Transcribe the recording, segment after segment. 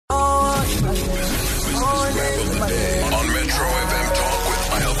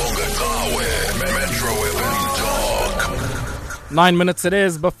9 minutes it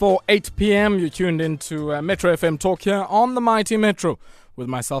is before 8 p.m. You're tuned into Metro FM Talk here on the Mighty Metro with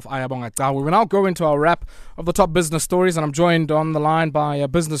myself, Ayabonga Tawe. We will now go into our wrap of the top business stories, and I'm joined on the line by a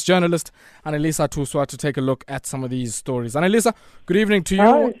business journalist, Anelisa Tuswa, to take a look at some of these stories. Anelisa, good evening to you.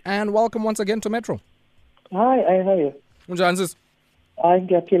 Hi. And welcome once again to Metro. Hi, how are you? Unjani sis? I'm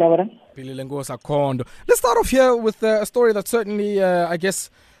Philile. Let's start off here with a story that certainly,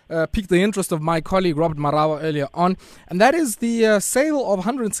 piqued the interest of my colleague Robert Marawa earlier on, and that is the sale of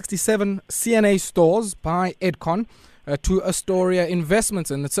 167 CNA stores by Edcon to Astoria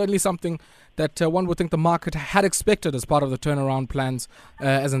Investments, and it's certainly something that one would think the market had expected as part of the turnaround plans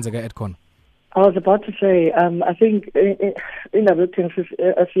as Nzega Edcon. I was about to say, I think in other things,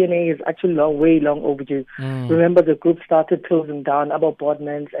 CNA is actually way long overdue. Remember, the group started closing down about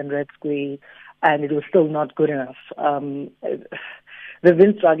Boardmans and Red Square, and it was still not good enough. They've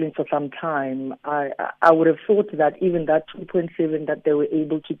been struggling for some time. I would have thought that even that 2.7 that they were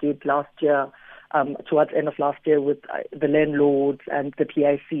able to get last year, towards the end of last year with the landlords and the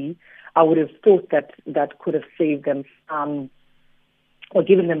PIC, I would have thought that could have saved them some, or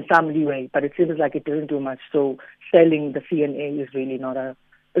given them some leeway, but it seems like it didn't do much. So selling the CNA is really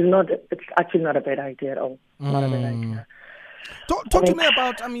it's actually not a bad idea at all. Not a bad idea. Talk to me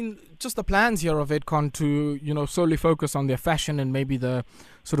about, just the plans here of Edcon to, solely focus on their fashion and maybe the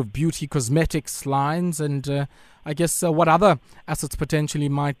sort of beauty cosmetics lines, and what other assets potentially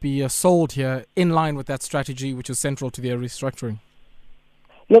might be sold here in line with that strategy, which is central to their restructuring.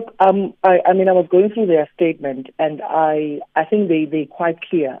 Look, I was going through their statement, and I think they're quite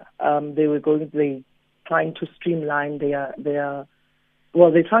clear. They trying to streamline they're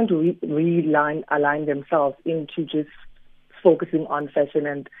trying to align themselves into just focusing on fashion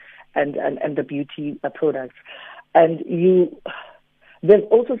and the beauty products. And they've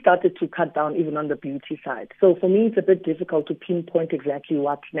also started to cut down even on the beauty side. So for me, it's a bit difficult to pinpoint exactly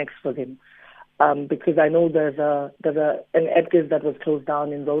what's next for them. Because I know there's an Edcon that was closed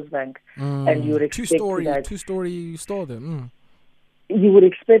down in Rosebank, and you would expect two-story store there. You would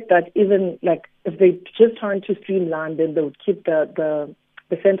expect that even like if they just trying to streamline, then they would keep the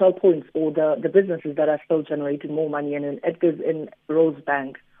central points or the businesses that are still generating more money. And in Edcon in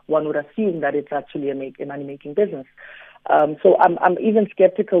Rosebank, one would assume that it's actually a money-making business. So I'm even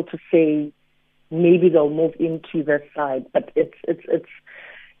skeptical to say maybe they'll move into that side, but it's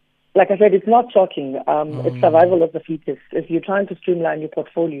like I said, it's not shocking. It's survival of the fittest. If you're trying to streamline your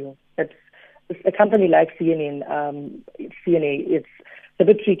portfolio, it's a company like CNA, it's a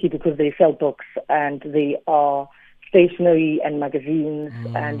bit tricky because they sell books and they are stationery and magazines.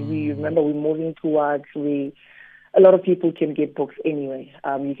 And we're moving towards a lot of people can get books anyway.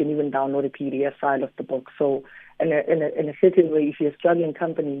 You can even download a PDF file of the book. So in a certain way, if you're a struggling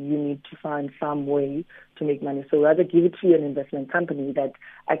company, you need to find some way to make money. So rather give it to an investment company that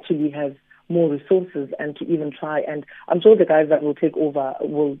actually has more resources and to even try. And I'm sure the guys that will take over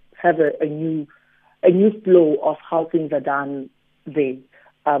will have a new flow of how things are done there.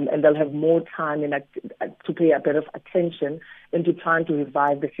 And they'll have more time to pay a bit of attention into trying to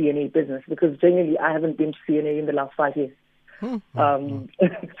revive the CNA business, because generally I haven't been to CNA in the last 5 years. And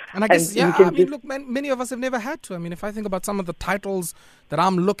I guess, many of us have never had to. If I think about some of the titles that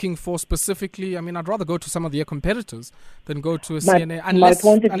I'm looking for specifically, I'd rather go to some of their competitors than go to a CNA. Unless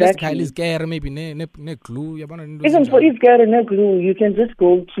Kyle maybe ne glue. Even for Irked and glue, you can just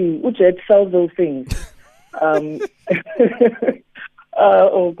go to Ujet, sell those things.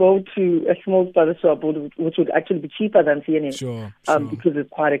 Or go to a small starter shop, which would actually be cheaper than CNA, sure. Because it's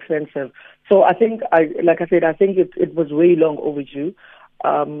quite expensive. So I think, I think it was way long overdue.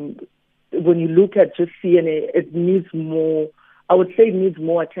 When you look at just CNA, it needs more. I would say it needs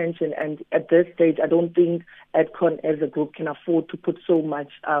more attention. And at this stage, I don't think Edcon as a group can afford to put so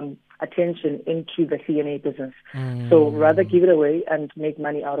much attention into the CNA business. So rather give it away and make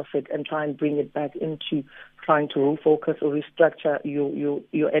money out of it and try and bring it back into trying to refocus or restructure your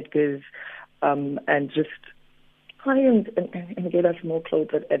Edcons, and just try and get us more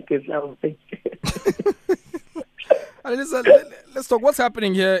clothes at Edcons, I would think. Let's talk what's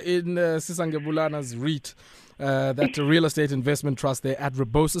happening here in Sisangebulana's REIT, that real estate investment trust there at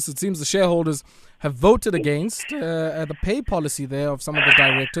Rebosis. It seems the shareholders have voted against the pay policy there of some of the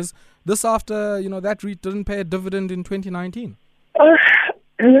directors. This after, that REIT didn't pay a dividend in 2019.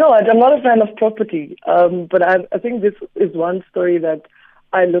 You know what? I'm not a fan of property, but I think this is one story that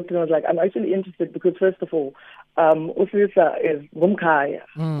I looked and I was like, I'm actually interested because, first of all, Usisa is Gumkaya,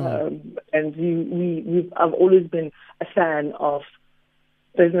 and I've always been a fan of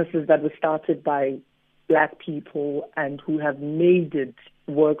businesses that were started by Black people and who have made it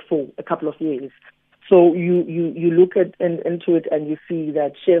work for a couple of years. So you look into it and you see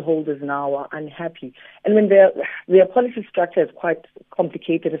that shareholders now are unhappy. And when their policy structure is quite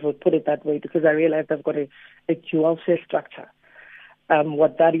complicated, if I put it that way, because I realize they've got a dual share structure.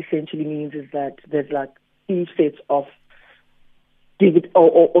 What that essentially means is that there's like 2 sets of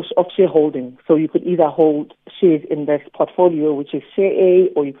of shareholding. So you could either hold shares in this portfolio, which is share A,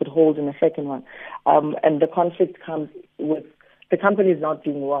 or you could hold in a second one. And the conflict comes with the company is not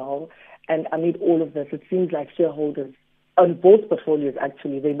doing well. And amid all of this, it seems like shareholders on both portfolios,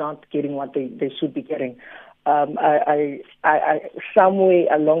 actually, they're not getting what they should be getting. I somewhere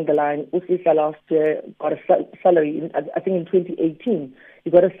along the line, Usisa last year got a salary, I think in 2018, he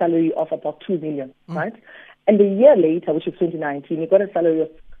got a salary of about 2 million, right? And a year later, which is 2019, he got a salary of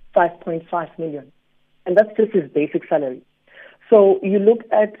 5.5 million. And that's just his basic salary. So you look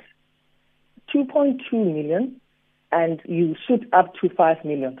at 2.2 million and you shoot up to 5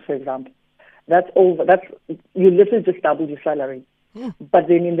 million, for example. That's you literally just doubled your salary. But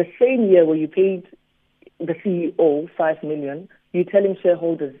then in the same year where you paid the CEO 5 million, you're telling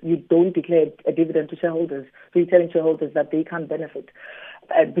shareholders, you don't declare a dividend to shareholders. So you're telling shareholders that they can't benefit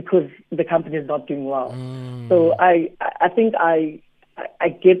because the company is not doing well. So I think I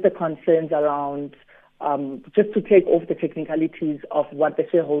get the concerns around just to take off the technicalities of what the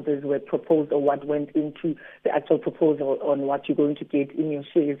shareholders were proposed or what went into the actual proposal on what you're going to get in your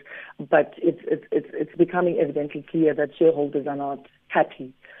shares. But it's becoming evidently clear that shareholders are not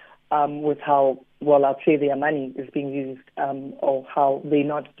happy with how, well, I'd say their money is being used or how they're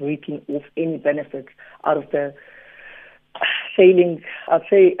not reaping off any benefits out of the failing, I'd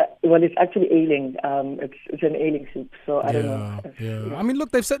say, well, it's actually ailing. It's an ailing soup, so I don't know. Yeah. I mean,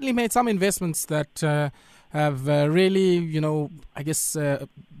 look, they've certainly made some investments that have really, I guess,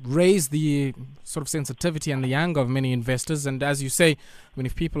 raised the sort of sensitivity and the anger of many investors. And as you say, I mean,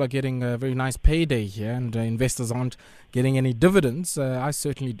 if people are getting a very nice payday here and investors aren't getting any dividends, I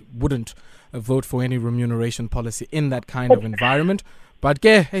certainly wouldn't vote for any remuneration policy in that kind of environment. But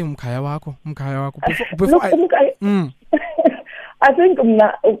hey, umkhaya wako. I think,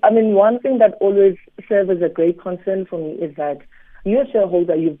 one thing that always serves as a great concern for me is that you're a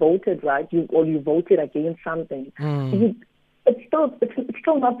shareholder, you voted, right? You voted against something. It's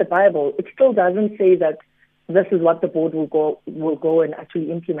still not the Bible. It still doesn't say that this is what the board will go and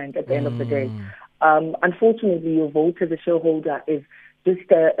actually implement at the end of the day. Unfortunately, your vote as a shareholder is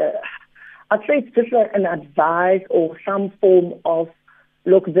just I'd say it's just an advice or some form of,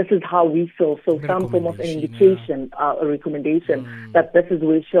 look, this is how we feel. So some form of an indication, a recommendation that this is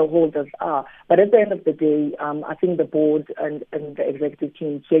where shareholders are. But at the end of the day, I think the board and the executive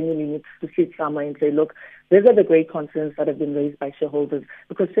team genuinely needs to sit somewhere and say, look, these are the great concerns that have been raised by shareholders,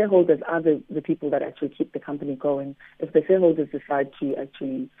 because shareholders are the people that actually keep the company going. If the shareholders decide to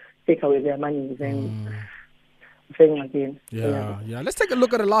actually take away their money, then... Again. Yeah. Let's take a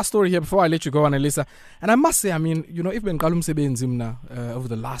look at the last story here before I let you go, Anelisa. And I must say, I mean, if Ben Kalum Sebenzimna over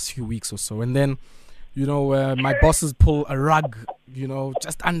the last few weeks or so, and then, my bosses pull a rug,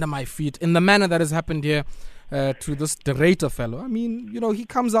 just under my feet in the manner that has happened here to this Ruyter fellow. I mean, he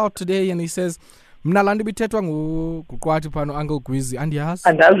comes out today and he says, Mna landi bithethwa ngukwati phano Uncle Gwizi andiyazi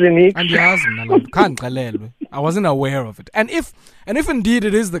mna can't qalelwe. I wasn't aware of it. And if indeed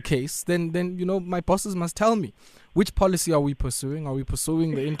it is the case, then my bosses must tell me, which policy are we pursuing? Are we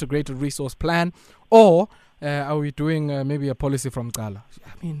pursuing the integrated resource plan, or are we doing maybe a policy from Qala?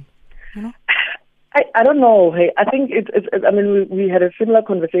 I mean, I don't know. Hey, I think we had a similar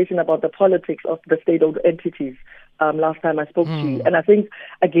conversation about the politics of the state-owned entities last time I spoke to you, and I think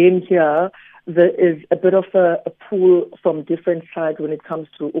again here there is a bit of a pull from different sides when it comes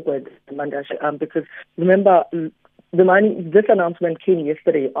to Irked and Mandash, because remember this announcement came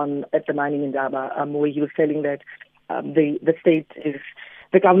yesterday at the mining in Daba, where he was telling that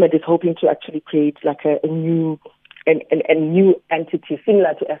the government is hoping to actually create like a new entity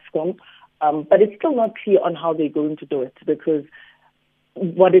similar to Edcon, but it's still not clear on how they're going to do it, because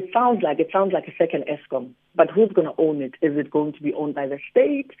what it sounds like a second Edcon. But who's going to own it? Is it going to be owned by the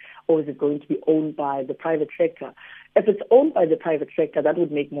state, or is it going to be owned by the private sector? If it's owned by the private sector, that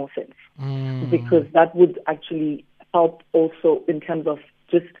would make more sense, because that would actually help also in terms of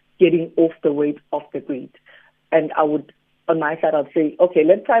just getting off the weight of the grid. And I would, on my side, I'd say, okay,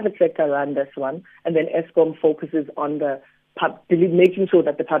 let private sector run this one, and then Edcon focuses on making sure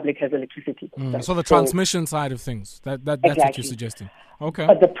that the public has electricity. So the transmission side of things, that's exactly what you're suggesting. Okay.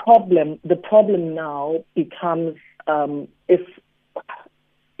 But the problem now becomes if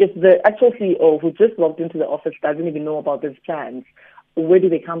the actual CEO who just walked into the office doesn't even know about these plans, where do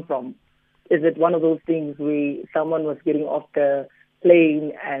they come from? Is it one of those things where someone was getting off the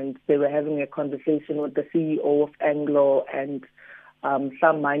plane, and they were having a conversation with the CEO of Anglo and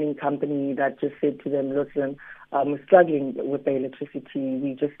some mining company that just said to them, listen, we're struggling with the electricity.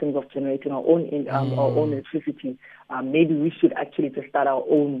 We just think of generating our own electricity. Maybe we should actually just start our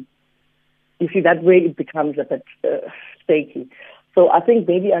own. You see, that way it becomes a bit shaky. So I think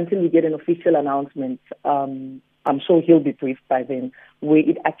maybe until we get an official announcement, I'm sure he'll be briefed by then, where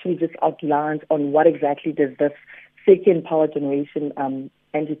it actually just outlines on what exactly does this second power generation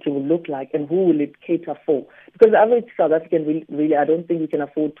entity will look like and who will it cater for. Because the average South African, really, I don't think we can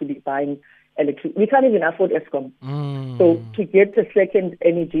afford to be buying electricity. We can't even afford Edcon. So to get a second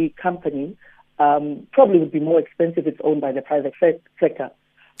energy company probably would be more expensive if it's owned by the private sector.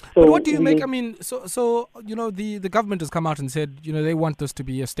 So but what do you make? I mean, so the government has come out and said, they want this to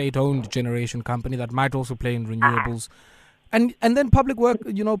be a state-owned generation company that might also play in renewables. And then public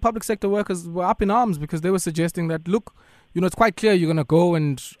sector workers were up in arms because they were suggesting that, look, it's quite clear you're going to go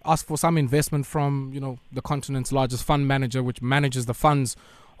and ask for some investment from, the continent's largest fund manager, which manages the funds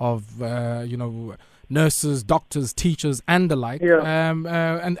of, nurses, doctors, teachers, and the like. Yeah.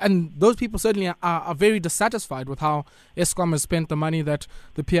 And those people certainly are very dissatisfied with how Eskom has spent the money that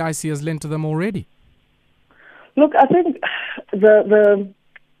the PIC has lent to them already. Look, I think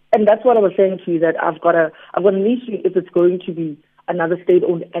and that's what I was saying to you, that I've got an issue if it's going to be another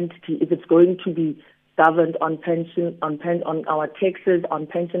state-owned entity, if it's going to be governed on pension, on our taxes, on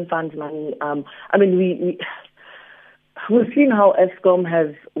pension funds money. I mean, we've seen how Eskom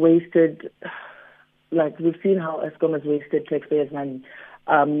has wasted. We've seen how Eskom has wasted taxpayers' money.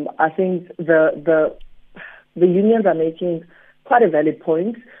 I think the unions are making quite a valid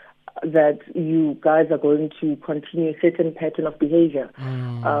point that you guys are going to continue a certain pattern of behavior,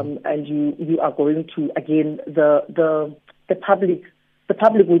 and you are going to, again, the public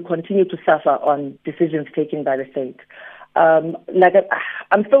will continue to suffer on decisions taken by the state. I'm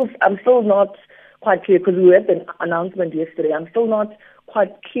still not quite clear, because we had an announcement yesterday. I'm still not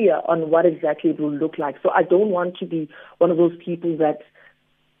quite clear on what exactly it will look like. So I don't want to be one of those people that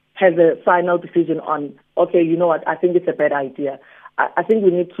has a final decision on, okay, you know what, I think it's a bad idea. I think we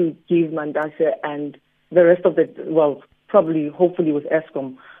need to give Mandashe and the rest of hopefully with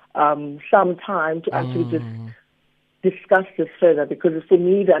Eskom, some time to actually just discuss this further, because for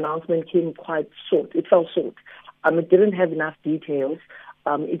me the announcement came quite short. It fell short. It didn't have enough details.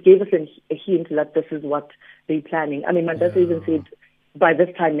 It gave us a hint that this is what they're planning. I mean, Mandashe even said by this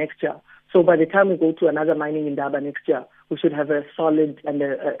time next year. So by the time we go to another mining in Indaba next year, we should have a solid and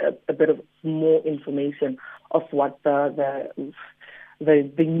a bit of more information of what the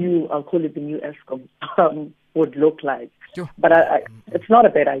new, I'll call it the new Eskom, would look like. Sure. But it's not a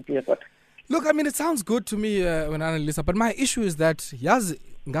bad idea. But look, I mean, it sounds good to me, when Anelisa, but my issue is that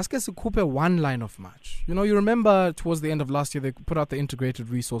ngaske sikhuphe one line of march. You remember towards the end of last year, they put out the integrated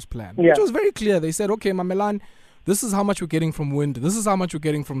resource plan, which was very clear. They said, okay, Mamelan, this is how much we're getting from wind. This is how much we're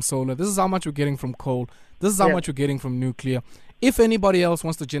getting from solar. This is how much we're getting from coal. This is how much we're getting from nuclear. If anybody else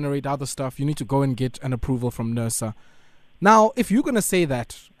wants to generate other stuff, you need to go and get an approval from NERSA. Now, if you're going to say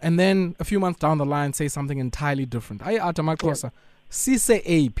that, and then a few months down the line say something entirely different, but I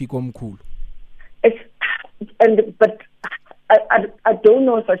don't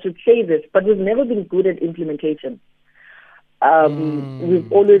know if I should say this, but we've never been good at implementation.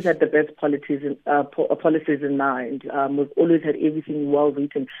 We've always had the best policies in mind. We've always had everything well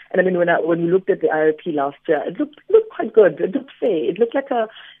written. And I mean, when we looked at the IRP last year, it looked quite good. It looked fair. It looked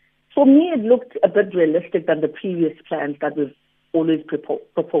for me, it looked a bit realistic than the previous plans that we've always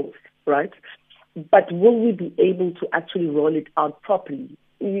proposed, right? But will we be able to actually roll it out properly?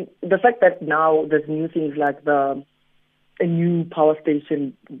 The fact that now there's new things like a new power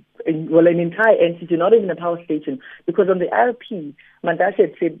station, an entire entity, not even a power station, because on the IRP, Mandashe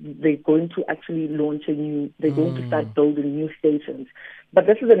had said they're going to actually launch they're going to start building new stations. But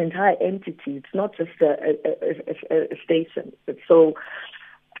this is an entire entity. It's not just a station. So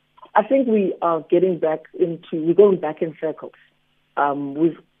I think we are we're going back in circles.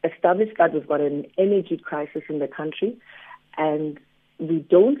 We've established that we've got an energy crisis in the country, and we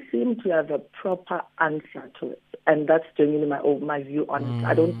don't seem to have a proper answer to it. And that's genuinely my view on it.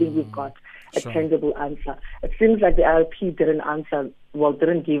 I don't think we've got a tangible answer. It seems like the IRP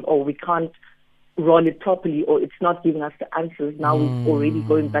didn't give, or we can't roll it properly, or it's not giving us the answers. Now we're already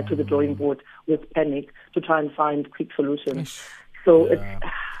going back to the drawing board with panic to try and find quick solutions. So it's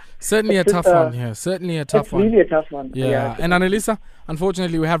certainly a tough one. Yeah, certainly a tough one. It's really a tough one. Yeah. And Anelisa,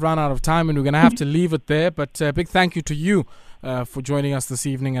 unfortunately, we have run out of time and we're going to have to leave it there. But big thank you to you for joining us this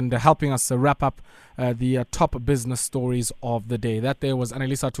evening and helping us wrap up the top business stories of the day. That there was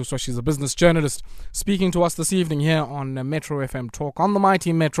Anelisa Tuswa. She's a business journalist speaking to us this evening here on Metro FM Talk on the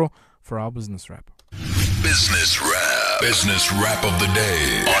Mighty Metro for our Business Wrap. Business Wrap. Business Wrap of the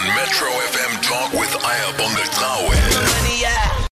day on Metro FM Talk with Ayabonga Tawe.